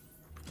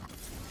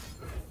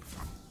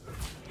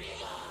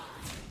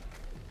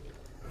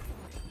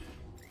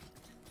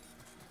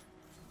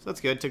 So that's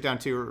good. Took down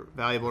 2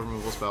 valuable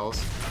removal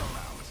spells.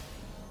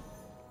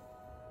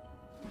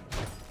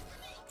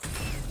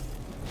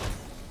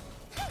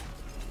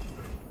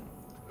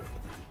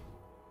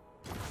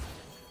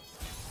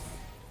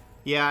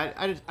 Yeah,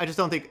 I just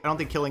don't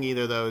think killing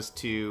either of those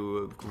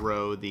to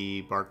grow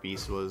the Bark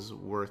Beast was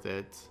worth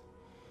it.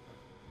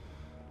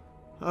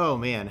 Oh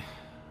man.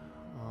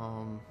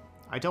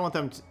 I don't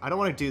want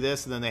to do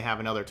this and then they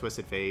have another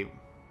Twisted Fate.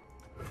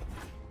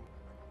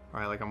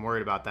 Alright, like I'm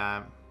worried about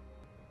that.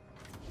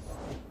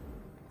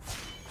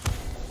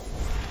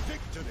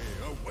 Victory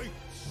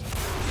awaits.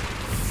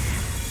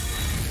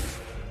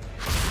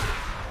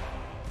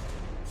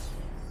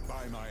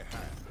 By my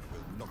hand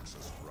will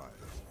Noxus rise.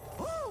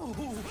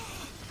 Oh,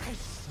 fresh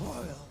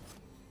soil.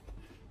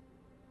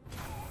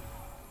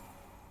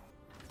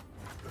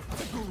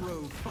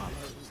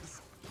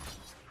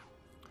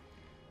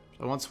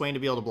 I want Swain to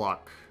be able to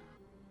block.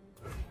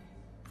 I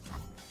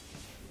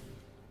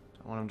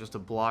want him just to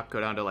block,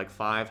 go down to like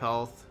 5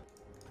 health.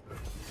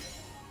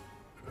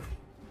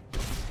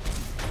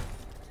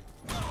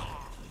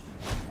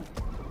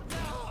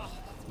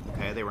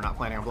 Okay, they were not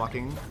planning on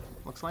blocking,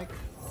 looks like.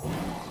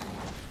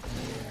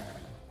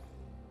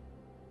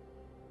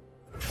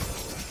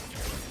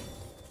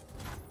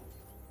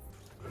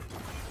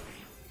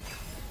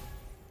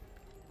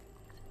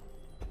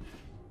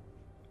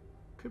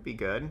 Could be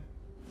good.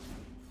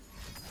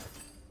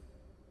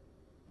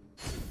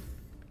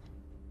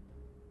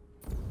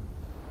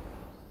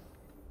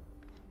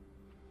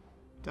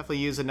 Definitely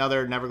use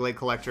another Neverglade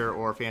Collector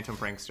or Phantom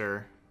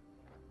Prankster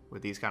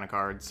with these kind of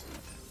cards.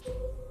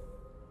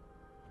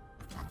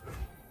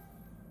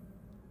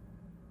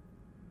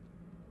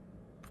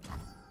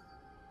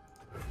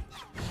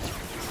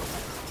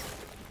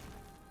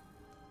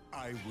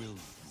 I will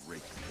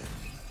break them.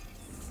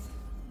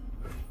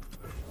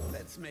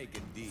 Let's make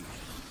a deal.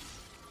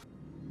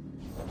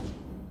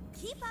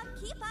 Keep up,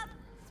 keep up.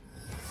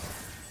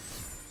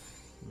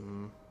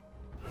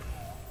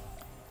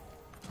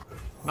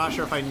 Not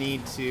sure if I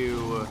need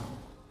to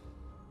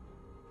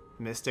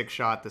Mystic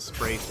Shot the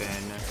Spray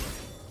Fin.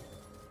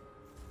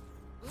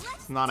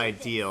 It's not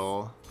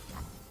ideal.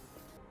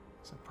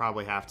 So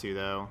probably have to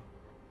though.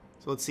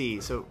 So let's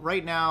see. So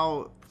right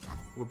now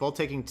we're both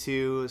taking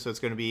 2, so it's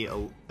going to be,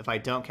 if I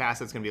don't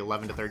cast it, it's going to be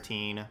 11 to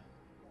 13. Yeah, I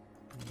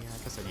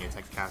guess I need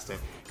to cast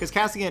it. Because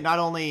casting it not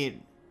only,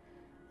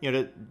 you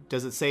know,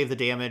 does it save the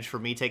damage for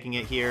me taking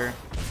it here,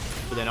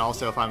 but then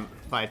also if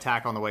I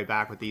attack on the way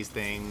back with these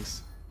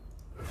things,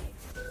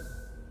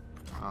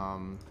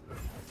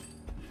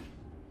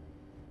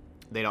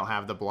 they don't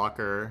have the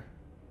blocker.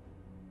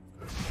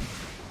 It's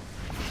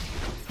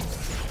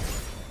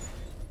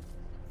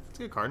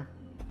a good card.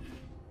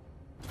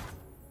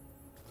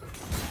 No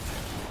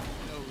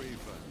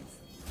refunds.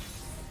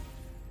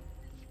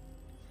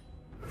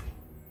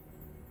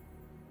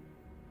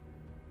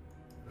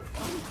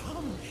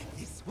 Come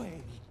this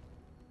way.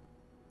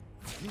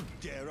 You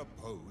dare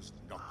oppose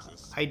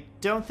Noxus? I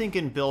don't think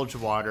in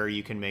Bilgewater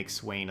you can make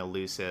Swain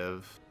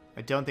elusive.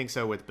 I don't think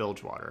so with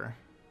Bilgewater.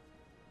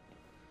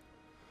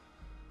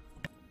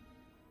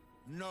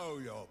 Know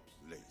your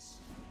place.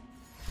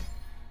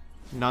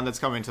 None that's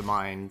coming to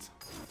mind.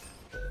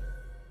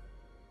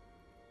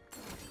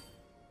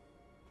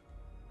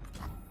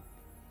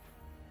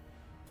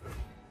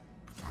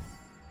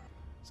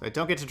 So I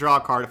don't get to draw a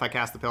card if I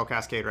cast the Pale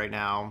Cascade right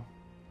now.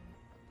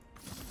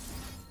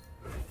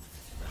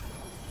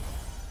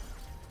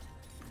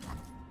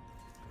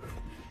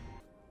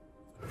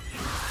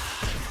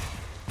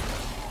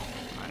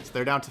 Alright, so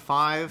they're down to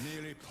 5.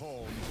 Nearly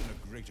pawns in a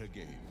greater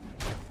game.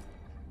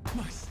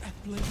 My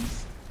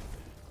saplings.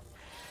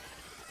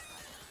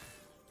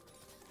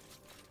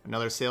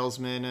 Another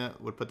Salesman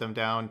would put them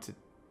down to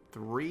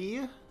 3.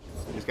 So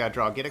we just gotta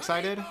draw Get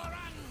Excited.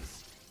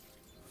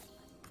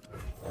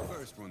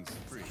 First one's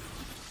free.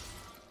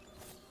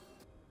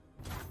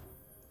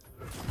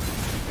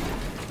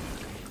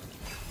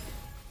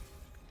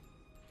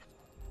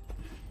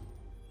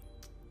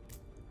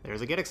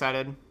 There's a Get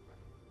Excited.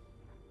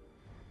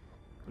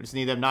 We just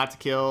need them not to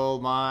kill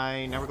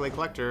my Neverglade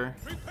Collector.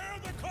 Prepare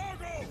the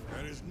cargo!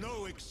 There is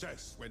no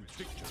excess when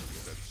victory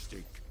is at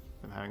stake.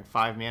 I'm having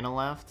 5 mana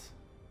left.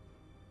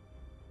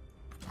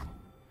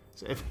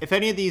 So if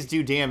any of these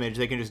do damage,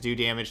 they can just do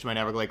damage to my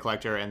Neverglade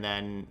Collector and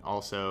then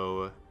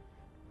also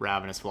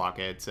Ravenous Flock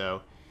it.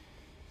 So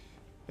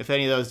if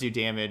any of those do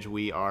damage,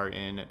 we are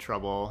in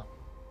trouble.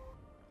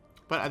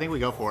 But I think we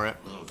go for it.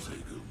 I'll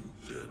take him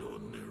dead or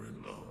near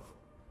enough.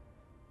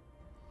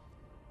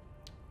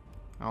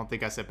 I don't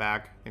think I sit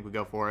back. I think we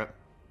go for it.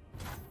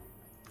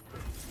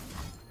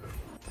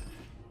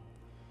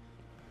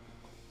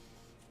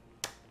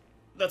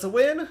 That's a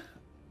win.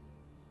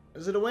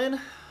 Is it a win?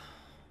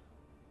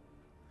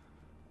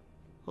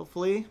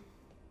 Hopefully.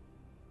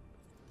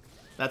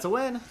 That's a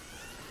win.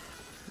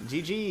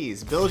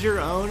 GG's. Build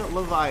your own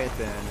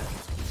Leviathan.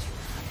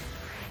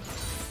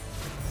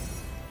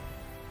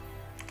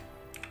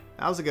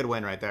 That was a good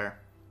win right there.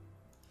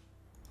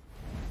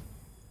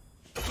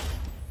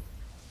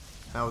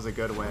 That was a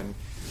good win.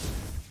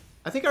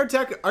 I think our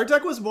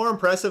deck was more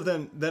impressive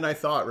than I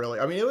thought, really.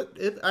 I mean,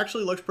 it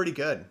actually looked pretty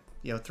good.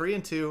 You know,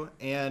 3-2,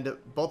 and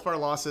both of our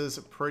losses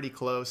pretty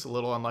close. A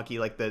little unlucky,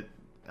 like that.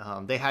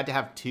 They had to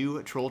have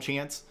 2 Troll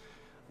Chants.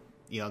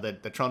 You know,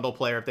 the Trundle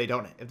player,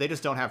 if they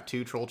just don't have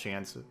 2 Troll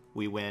Chants,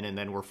 we win, and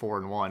then we're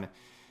 4-1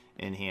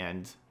 in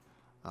hand.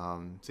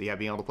 So yeah,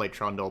 being able to play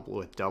Trundle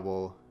with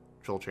double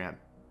Troll Chant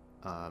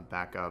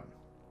backup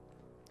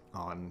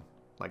on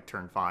like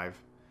turn 5.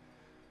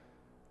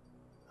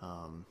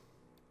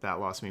 That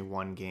lost me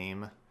 1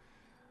 game,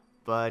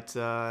 but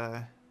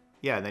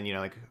yeah, and then, you know,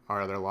 like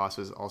our other loss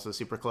was also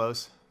super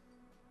close.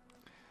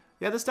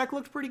 Yeah, this deck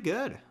looked pretty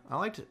good. I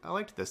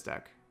liked this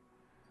deck.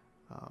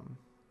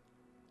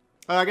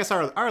 I guess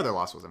our other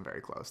loss wasn't very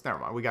close. Never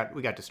mind. We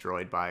got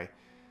destroyed by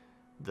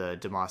the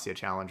Demacia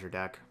Challenger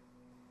deck.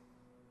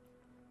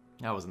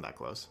 That wasn't that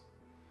close.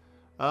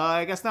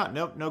 I guess not.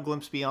 Nope, no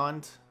Glimpse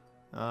Beyond.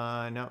 No,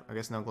 I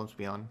guess no Glimpse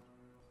Beyond.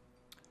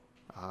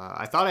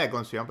 I thought I had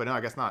Glimpse Beyond, but no,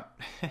 I guess not.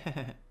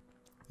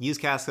 Use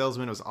Cast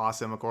Salesman was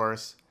awesome, of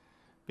course.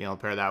 Being able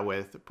to pair that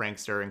with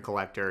Prankster and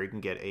Collector, you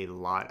can get a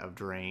lot of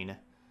drain.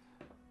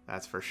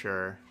 That's for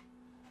sure.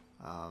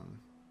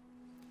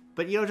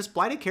 But, you know, just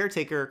Blighted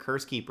Caretaker,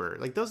 Curse Keeper,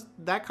 like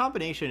that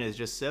combination is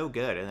just so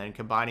good. And then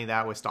combining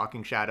that with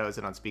Stalking Shadows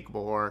and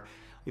Unspeakable Horror,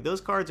 like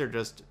those cards are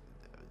just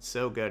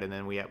so good. And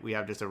then we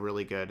have just a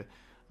really good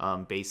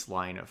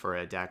baseline for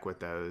a deck with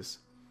those.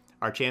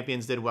 Our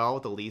champions did well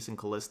with Elise and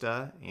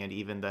Kalista, and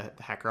even the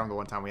Hecarim. The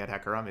one time we had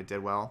Hecarim, it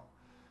did well.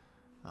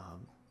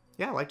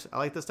 Yeah, I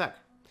like this deck.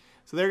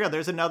 So there you go.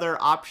 There's another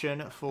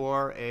option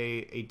for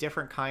a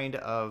different kind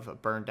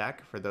of burn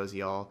deck for those of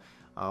y'all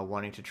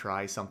wanting to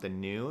try something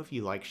new. If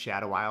you like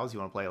Shadow Isles, you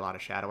want to play a lot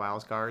of Shadow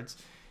Isles cards,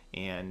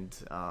 and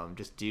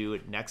just do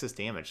Nexus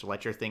damage.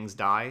 Let your things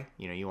die.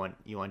 You know,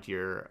 you want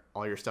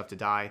all your stuff to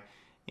die,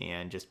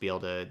 and just be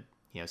able to,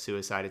 you know,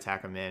 suicide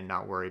attack them in,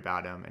 not worry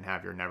about them, and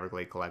have your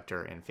Neverglade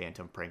Collector and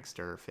Phantom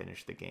Prankster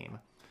finish the game.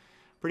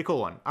 Pretty cool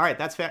one. All right,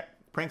 that's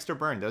Prankster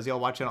Burn. Those of y'all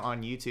watching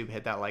on YouTube,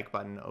 hit that like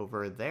button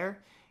over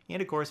there.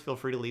 And of course, feel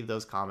free to leave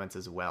those comments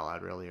as well.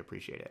 I'd really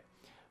appreciate it.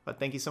 But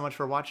thank you so much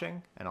for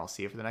watching, and I'll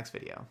see you for the next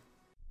video.